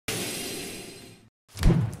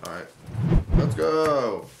Alright. Let's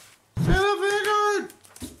go! Santa Vanguard!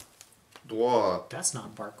 Dwa. That's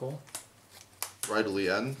not Barkle. Right to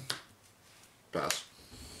Lien. Pass.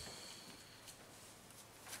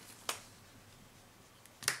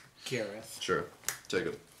 Gareth. Sure. Take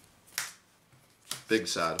it. Big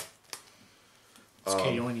sad. It's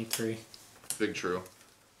okay, you only need 3. Big true.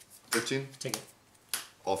 15? Take it.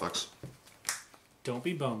 All effects. Don't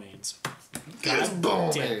be Bowmains. Yes, God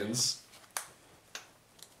Bowmains!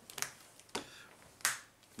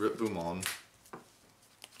 Rip boom on.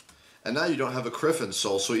 And now you don't have a Griffin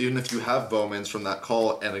Soul, so even if you have Bowmains from that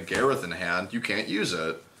call and a Gareth in hand, you can't use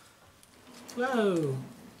it. Whoa.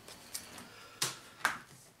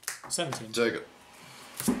 17. Take it.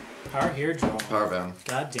 Power here, draw. Power Van.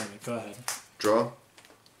 God damn it, go ahead. Draw.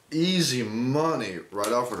 Easy money. Right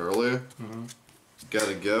Alfred early. Get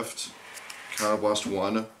a gift. Counterblast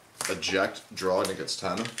 1. Eject. Draw and it gets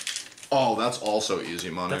 10. Oh, that's also easy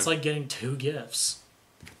money. That's like getting 2 gifts.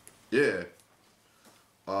 Yeah.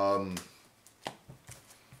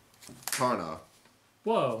 Karna.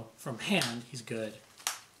 Whoa, from hand, he's good.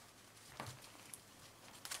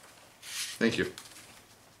 Thank you.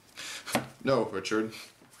 No, Richard.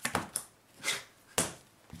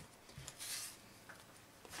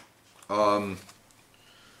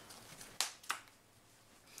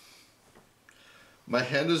 My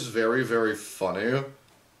hand is very, very funny,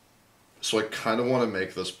 so I kind of want to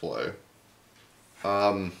make this play.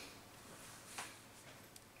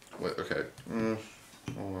 Wait, okay.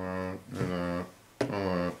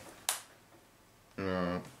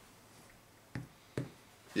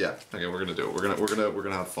 Yeah, okay, we're gonna do it. We're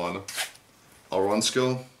gonna have fun. I'll run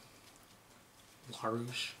skill.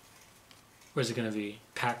 LaRouche. Or is it gonna be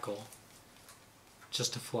Packle?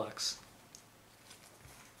 Just to flex.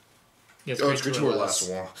 Yeah, It's great to our last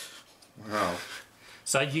one. Wow.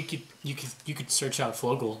 So you could search out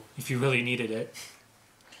Flogel if you really needed it.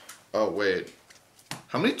 Oh wait.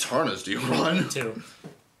 How many Tarnas do you run? 2.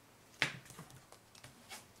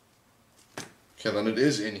 Okay, then it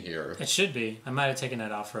is in here. It should be. I might have taken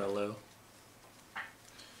it off for a Lou.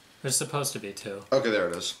 There's supposed to be 2. Okay, there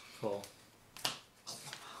it is. Cool.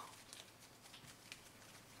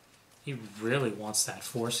 He really wants that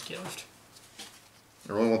Force gift.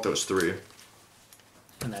 I really want those 3.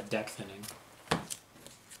 And that deck thinning.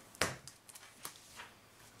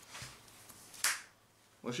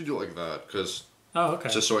 Why should you do it like that? Because Oh, okay.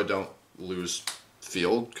 just so I don't lose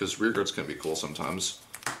field, because rear guards can be cool sometimes.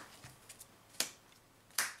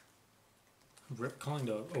 Rip calling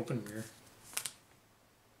to open rear.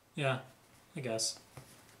 Yeah, I guess.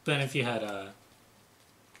 Then if you had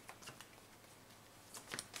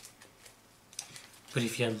but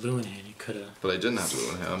if you had Lou in hand, you could have. But I didn't have Lou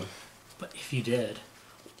in hand. But if you did,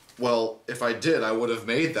 well, if I did, I would have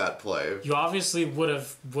made that play. you obviously would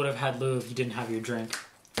have had Lou if you didn't have your drink.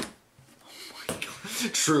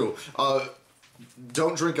 True.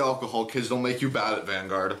 Don't drink alcohol, kids. They'll make you bad at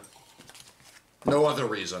Vanguard. No other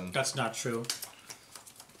reason. That's not true.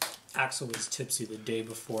 Axel was tipsy the day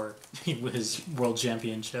before his world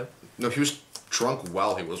championship. No, he was drunk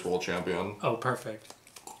while he was world champion. Oh, perfect.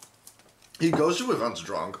 He goes to events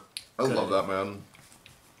drunk. I Good. love that man.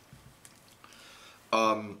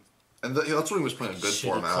 And that's when he was playing a good Shit, he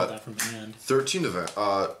called format. that from hand. 13 to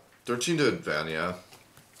 13 to Vania.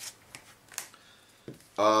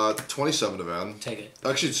 27 to Van. Take it.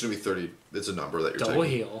 Actually, it's gonna be 30. It's a number that you're Double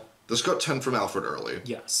taking. heal. This got 10 from Alfred early.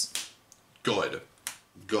 Yes. Good.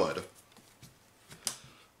 Good.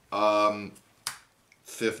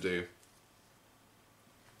 50.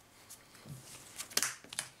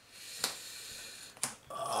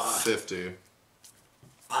 $50.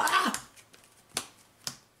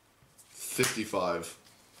 55.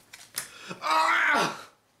 Ah!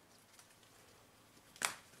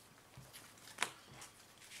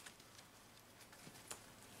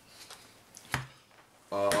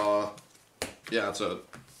 Yeah, that's it.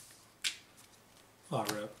 Oh,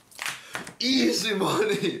 rip. Easy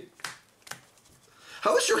money!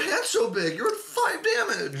 How is your hand so big? You're at 5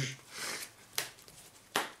 damage!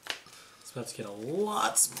 It's about to get a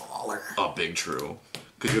lot smaller. Oh, big true.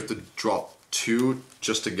 Because you have to drop 2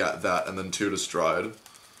 just to get that, and then 2 to stride.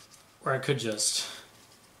 Or I could just...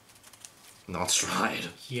 Not stride.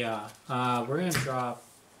 Yeah. We're going to drop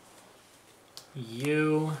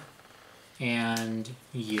you and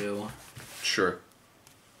you. Sure.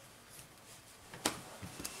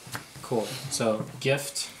 Cool. So,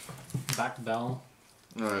 gift, back bell.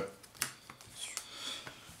 Alright.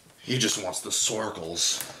 He just wants the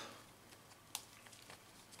circles.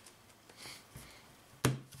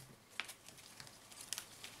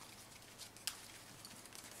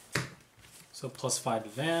 So +5 to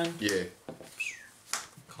Van. Yeah.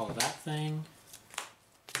 Call that thing.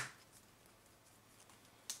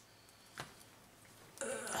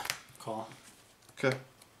 Call. Okay.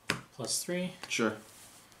 +3. Sure.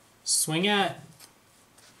 Swing at.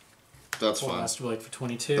 That's Soul fine. Blaster Blade for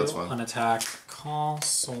 22. That's fine. On attack, call.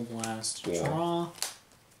 Soul Blast, draw.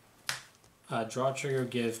 Draw trigger,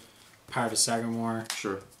 give power to Sagamore.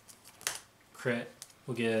 Sure. Crit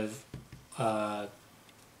will give.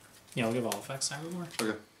 We'll give all effects Sagamore.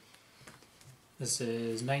 Okay. This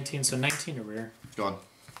is 19, so 19 to rear. Gone.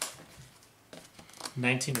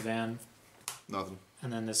 19 to Van. Nothing.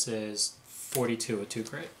 And then this is 42 a 2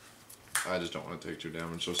 crit. I just don't want to take 2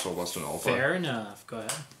 damage, so Soul Blast and Alpha. Fair enough. Go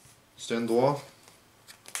ahead. Stand Dwa.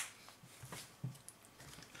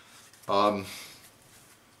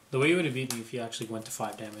 The way you would have beaten me if you actually went to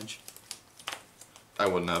 5 damage. I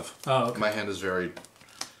wouldn't have. Oh, okay. My hand is very...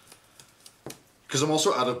 Because I'm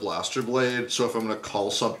also out of Blaster Blade, so if I'm going to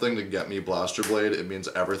call something to get me Blaster Blade, it means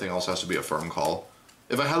everything else has to be a firm call.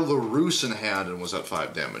 If I had LaRousse in hand and was at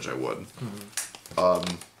 5 damage, I would.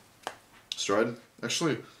 Mm-hmm. Stride?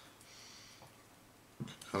 Actually,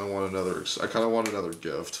 I kind of want another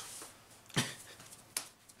gift.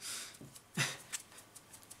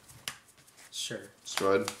 Sure.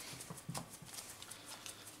 Stride.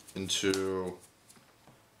 Into...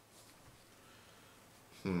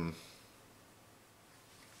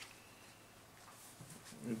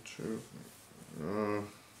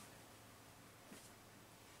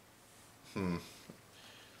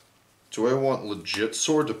 Do I want legit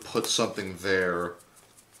sword to put something there,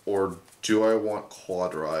 or do I want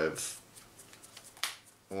Quadrive?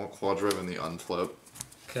 I want Quadrive in the unflip.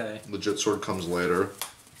 Okay. Legit sword comes later.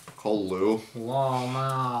 Call Lou. Lol,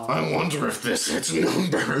 no. I wonder if this hits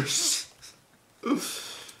numbers.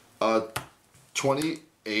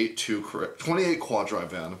 28 2 crit. 28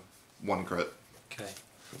 Quadrive Van. 1 crit. Okay.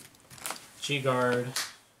 G-Guard.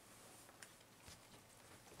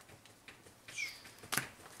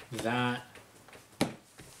 That.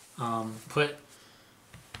 Put...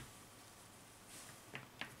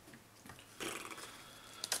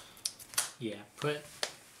 Yeah, put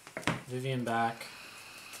Vivian back.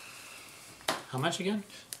 How much again?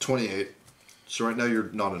 28. So right now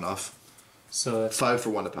you're not enough. So that's... 5 for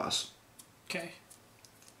 1 to pass. Okay.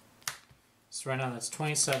 So right now that's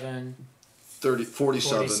 27...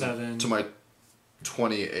 47 to my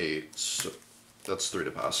 28. So that's 3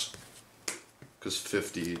 to pass. Because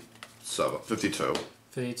 52.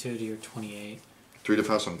 52 to your 28. 3 to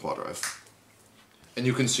pass on Quadrive. And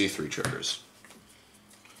you can see 3 triggers.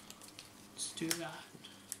 Let's do that.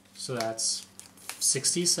 So that's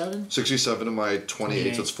 67? 67 to my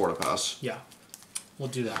 28, that's 4 to pass. Yeah. We'll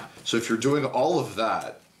do that. So if you're doing all of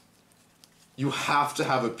that, you have to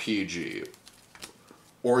have a PG.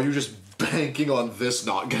 Or are you just banking on this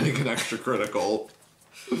not getting an extra critical?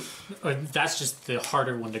 That's just the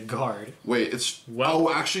harder one to guard. Wait, it's... Well,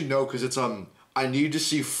 oh, actually, no, because it's... I need to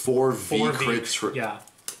see 4 V crits for... Yeah.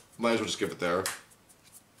 Might as well just give it there.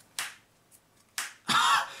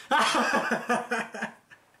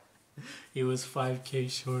 He was 5k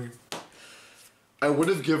short. I would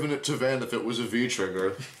have given it to Van if it was a V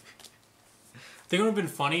trigger. I think it would have been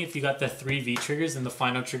funny if you got the 3 V triggers and the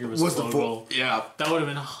final trigger was the full. Yeah. That would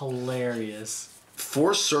have been hilarious.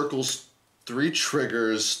 4 circles, 3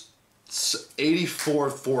 triggers, 84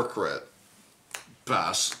 4 crit.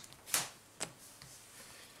 Pass.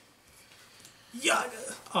 Yeah.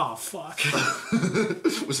 Oh, fuck.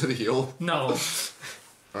 Was it a heal? No.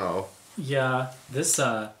 Oh. Yeah. This,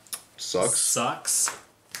 Sucks. Sucks.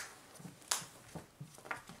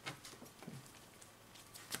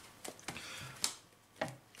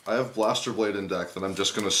 I have Blaster Blade in deck that I'm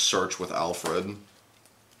just going to search with Alfred.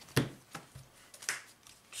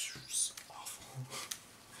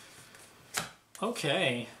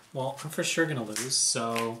 Okay. Well, I'm for sure gonna lose,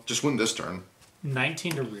 so... Just win this turn.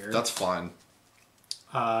 19 to rear. That's fine.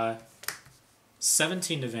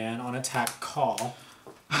 17 to Van on attack call.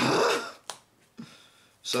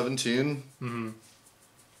 17? Mm-hmm.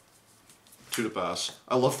 2 to pass.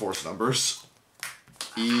 I love force numbers.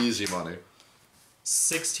 Easy money.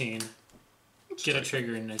 16. Get a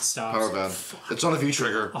trigger and it stops. Power Van. It's on a V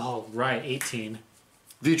trigger. Oh, right. 18.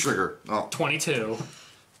 V trigger. Oh. 22.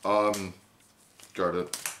 Guard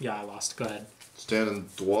it. Yeah, I lost. Go ahead. Stand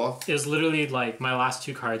and Dwa. It was literally like my last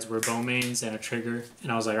 2 cards were Bowmains and a trigger.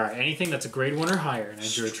 And I was like, alright, anything that's a grade 1 or higher. And I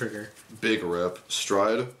drew a trigger. Big rip.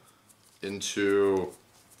 Stride into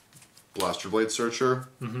Blaster Blade Searcher.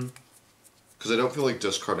 Mm-hmm. Because I don't feel like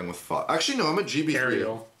discarding with 5. Actually, no, I'm at GB3.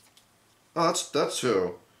 Ariel. Oh, that's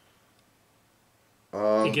who.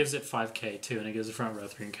 It gives it 5k too, and it gives the front row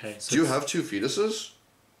 3k. So do you have 2 fetuses?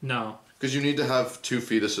 No. Because you need to have 2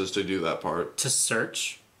 fetuses to do that part. To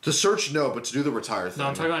search? To search, no, but to do the retire thing. No,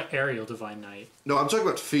 I'm talking about Aerial Divine Knight. No, I'm talking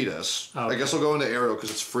about fetus. Oh, okay. I guess I'll go into aerial because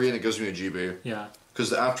it's free and it gives me a GB. Yeah.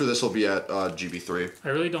 Because after this, I'll be at GB3. I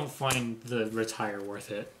really don't find the retire worth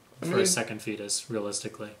it for a second fetus,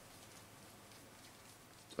 realistically.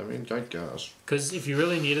 I mean, I guess. Because if you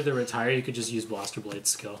really needed the retire, you could just use Blaster Blade's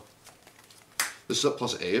skill. This is at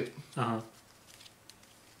 +8. Uh-huh.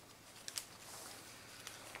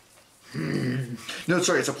 No,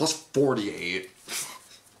 sorry, it's a +48.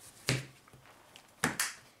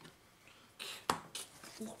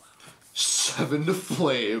 Seven to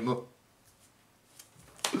flame.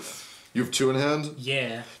 You have 2 in hand?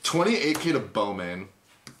 Yeah. 28k to Bowman.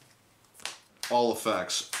 All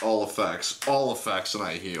effects, all effects, all effects, and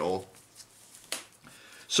I heal.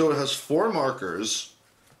 So it has 4 markers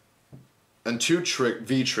and 2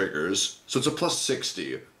 V triggers, so it's a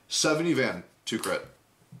 +60. 70 Van, 2 crit.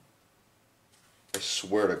 I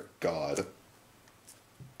swear to God.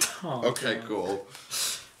 Oh, Okay, God. cool.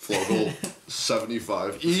 Flogel,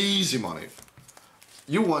 75. Easy money.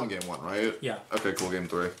 You won game 1, right? Yeah. Okay, cool, game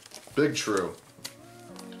 3. Big true.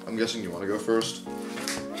 I'm guessing you want to go first?